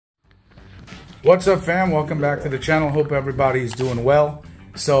What's up, fam? Welcome back to the channel. Hope everybody's doing well.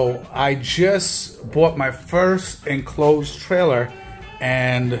 So I just bought my first enclosed trailer,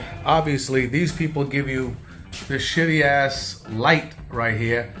 and obviously these people give you this shitty ass light right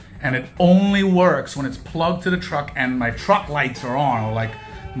here, and it only works when it's plugged to the truck and my truck lights are on, or like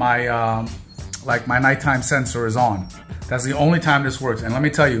my nighttime sensor is on. That's the only time this works. And let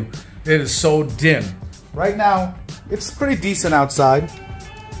me tell you, it is so dim. Right now, it's pretty decent outside.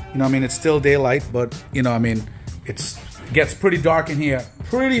 You know what I mean? It's still daylight, but you know what I mean? It gets pretty dark in here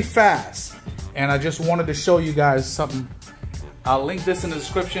pretty fast. And I just wanted to show you guys something. I'll link this in the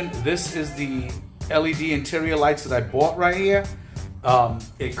description. This is the LED interior lights that I bought right here.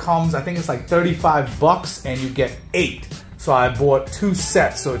 It comes, I think it's like 35 bucks and you get 8. So I bought 2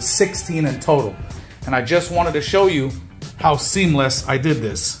 sets, so it's 16 in total. And I just wanted to show you how seamless I did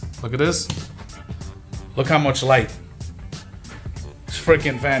this. Look at this. Look how much light. It's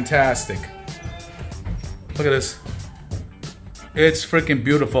freaking fantastic. Look at this. It's freaking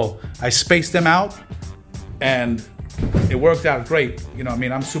beautiful. I spaced them out and it worked out great. You know what I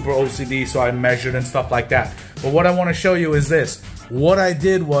mean? I'm super OCD, so I measured and stuff like that. But what I want to show you is this. What I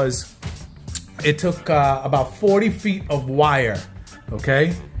did was, it took about 40 feet of wire,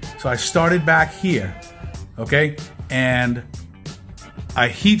 okay? So I started back here, okay? And I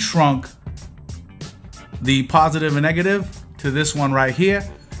heat shrunk the positive and negative to this one right here.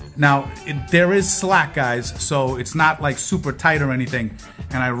 Now, there is slack, guys, so it's not like super tight or anything.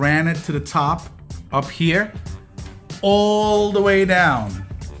 And I ran it to the top up here, all the way down,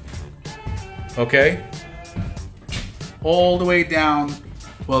 okay? All the way down,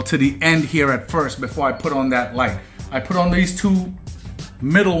 well, to the end here at first before I put on that light. I put on these 2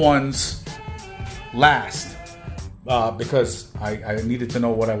 middle ones last because I needed to know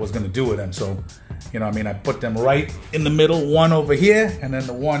what I was gonna do with them. So, you know what I mean? I put them right in the middle, one over here, and then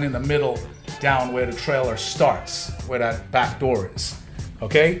the one in the middle down where the trailer starts, where that back door is,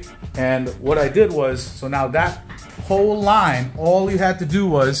 okay? And what I did was, so now that whole line, all you had to do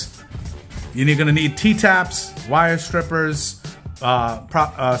was, you're gonna need T-taps, wire strippers,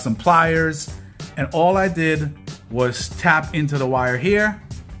 some pliers, and all I did was tap into the wire here,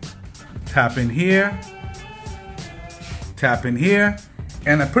 tap in here, tap in here,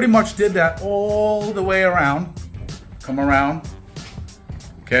 and I pretty much did that all the way around. Come around,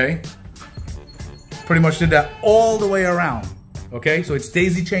 okay? Pretty much did that all the way around, okay? So it's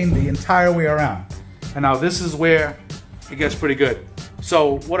daisy chained the entire way around. And now this is where it gets pretty good.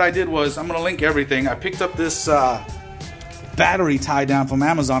 So what I did was, I'm gonna link everything. I picked up this battery tie down from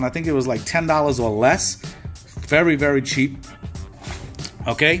Amazon. I think it was like $10 or less. Very, very cheap,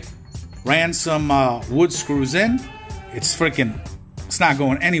 okay? Ran some wood screws in. It's not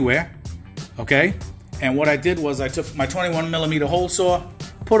going anywhere, okay? And what I did was I took my 21mm hole saw,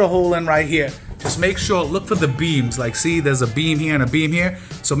 put a hole in right here. Just make sure, look for the beams. Like, see, there's a beam here and a beam here.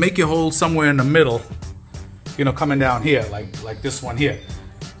 So make your hole somewhere in the middle, you know, coming down here, like this one here.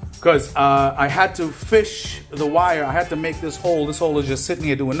 Because I had to fish the wire. I had to make this hole. This hole is just sitting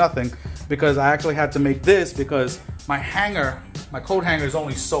here doing nothing because I actually had to make this because my hanger, my coat hanger is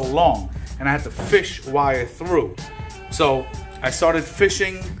only so long and I had to fish wire through. So I started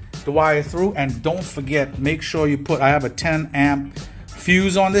fishing the wire through, and don't forget, make sure you put, I have a 10 amp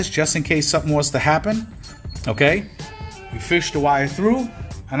fuse on this just in case something was to happen, okay? You fish the wire through,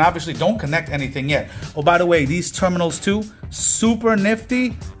 and obviously don't connect anything yet. Oh, by the way, these terminals too, super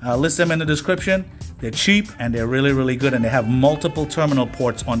nifty. I'll list them in the description. They're cheap and they're really, really good, and they have multiple terminal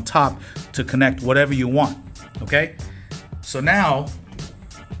ports on top to connect whatever you want, okay? So now,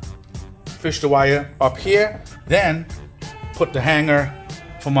 fish the wire up here, then put the hanger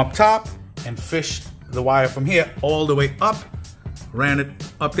from up top and fish the wire from here all the way up. Ran it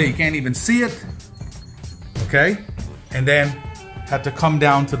up there, you can't even see it, okay? And then had to come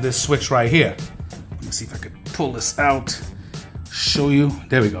down to this switch right here. Let me see if I could pull this out, show you.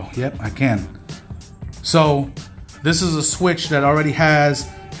 There we go, yep, I can. So this is a switch that already it's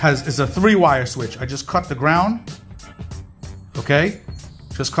a 3-wire switch. I just cut the ground, okay?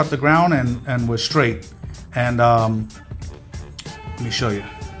 Just cut the ground and we're straight. And let me show you.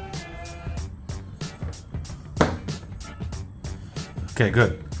 Okay,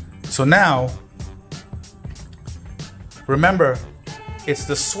 good. So now, remember, it's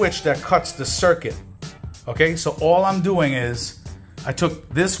the switch that cuts the circuit. Okay, so all I'm doing is, I took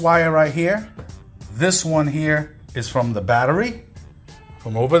this wire right here. This one here is from the battery,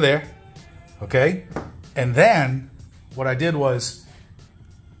 from over there. Okay, and then what I did was,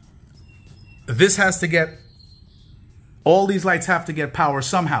 this has to get, all these lights have to get power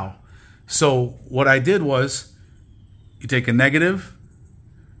somehow. So what I did was, you take a negative,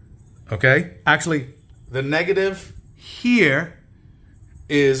 Okay? Actually, the negative here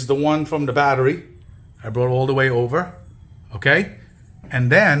is the one from the battery. I brought all the way over. Okay?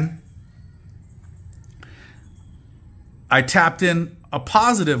 And then I tapped in a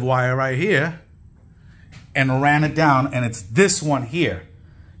positive wire right here and ran it down, and it's this one here.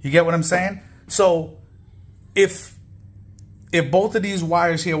 You get what I'm saying? So if both of these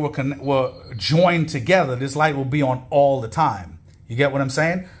wires here were joined together, this light will be on all the time. You get what I'm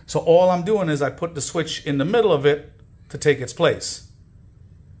saying? So all I'm doing is I put the switch in the middle of it to take its place.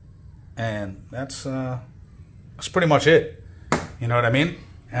 And that's pretty much it. You know what I mean?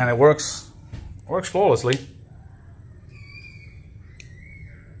 And it works flawlessly.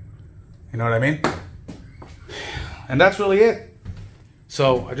 You know what I mean? And that's really it.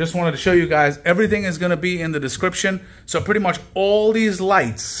 So I just wanted to show you guys, everything is going to be in the description. So pretty much all these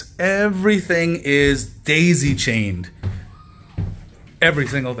lights, everything is daisy chained. Every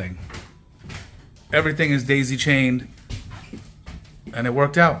single thing. Everything is daisy chained. And it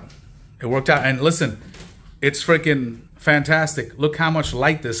worked out. It worked out. And listen, it's freaking fantastic. Look how much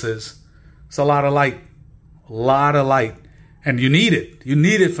light this is. It's a lot of light. A lot of light. And you need it. You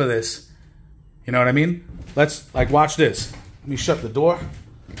need it for this. You know what I mean? Let's, like, watch this. Let me shut the door.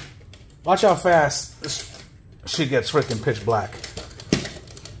 Watch how fast this shit gets freaking pitch black.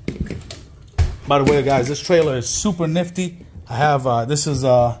 By the way, guys, this trailer is super nifty. I have I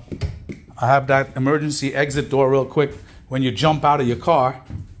have that emergency exit door real quick when you jump out of your car.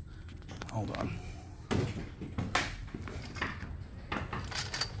 Hold on.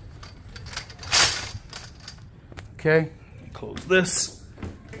 Okay, let me close this.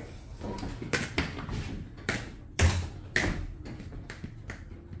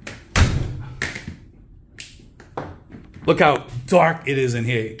 Look how dark it is in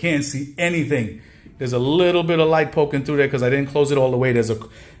here. You can't see anything. There's a little bit of light poking through there because I didn't close it all the way. There's an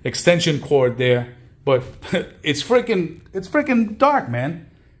extension cord there. But it's freaking dark,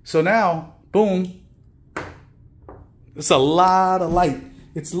 man. So now, boom. It's a lot of light.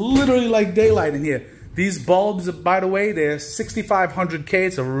 It's literally like daylight in here. These bulbs, by the way, they're 6500K.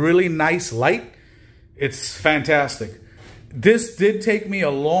 It's a really nice light. It's fantastic. This did take me a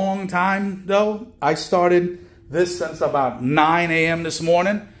long time, though. I started this since about 9 a.m. this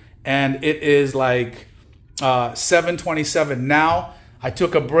morning, and it is like 7:27 now. I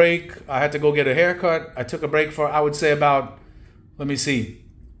took a break. I had to go get a haircut. I took a break for, I would say, about, let me see,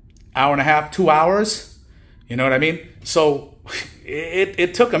 hour and a half, 2 hours. You know what I mean? So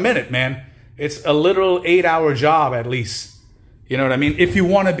it took a minute, man. It's a literal 8-hour job at least. You know what I mean? If you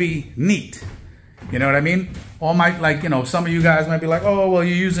want to be neat. You know what I mean? Or might, like, you know, some of you guys might be like, oh, well,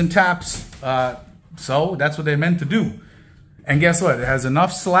 you're using taps. So that's what they're meant to do. And guess what? It has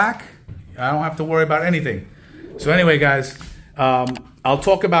enough slack. I don't have to worry about anything. So anyway, guys, I'll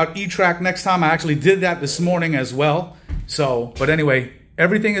talk about E-Track next time. I actually did that this morning as well. So, but anyway,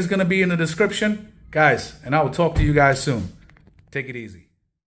 everything is going to be in the description, guys, and I will talk to you guys soon. Take it easy.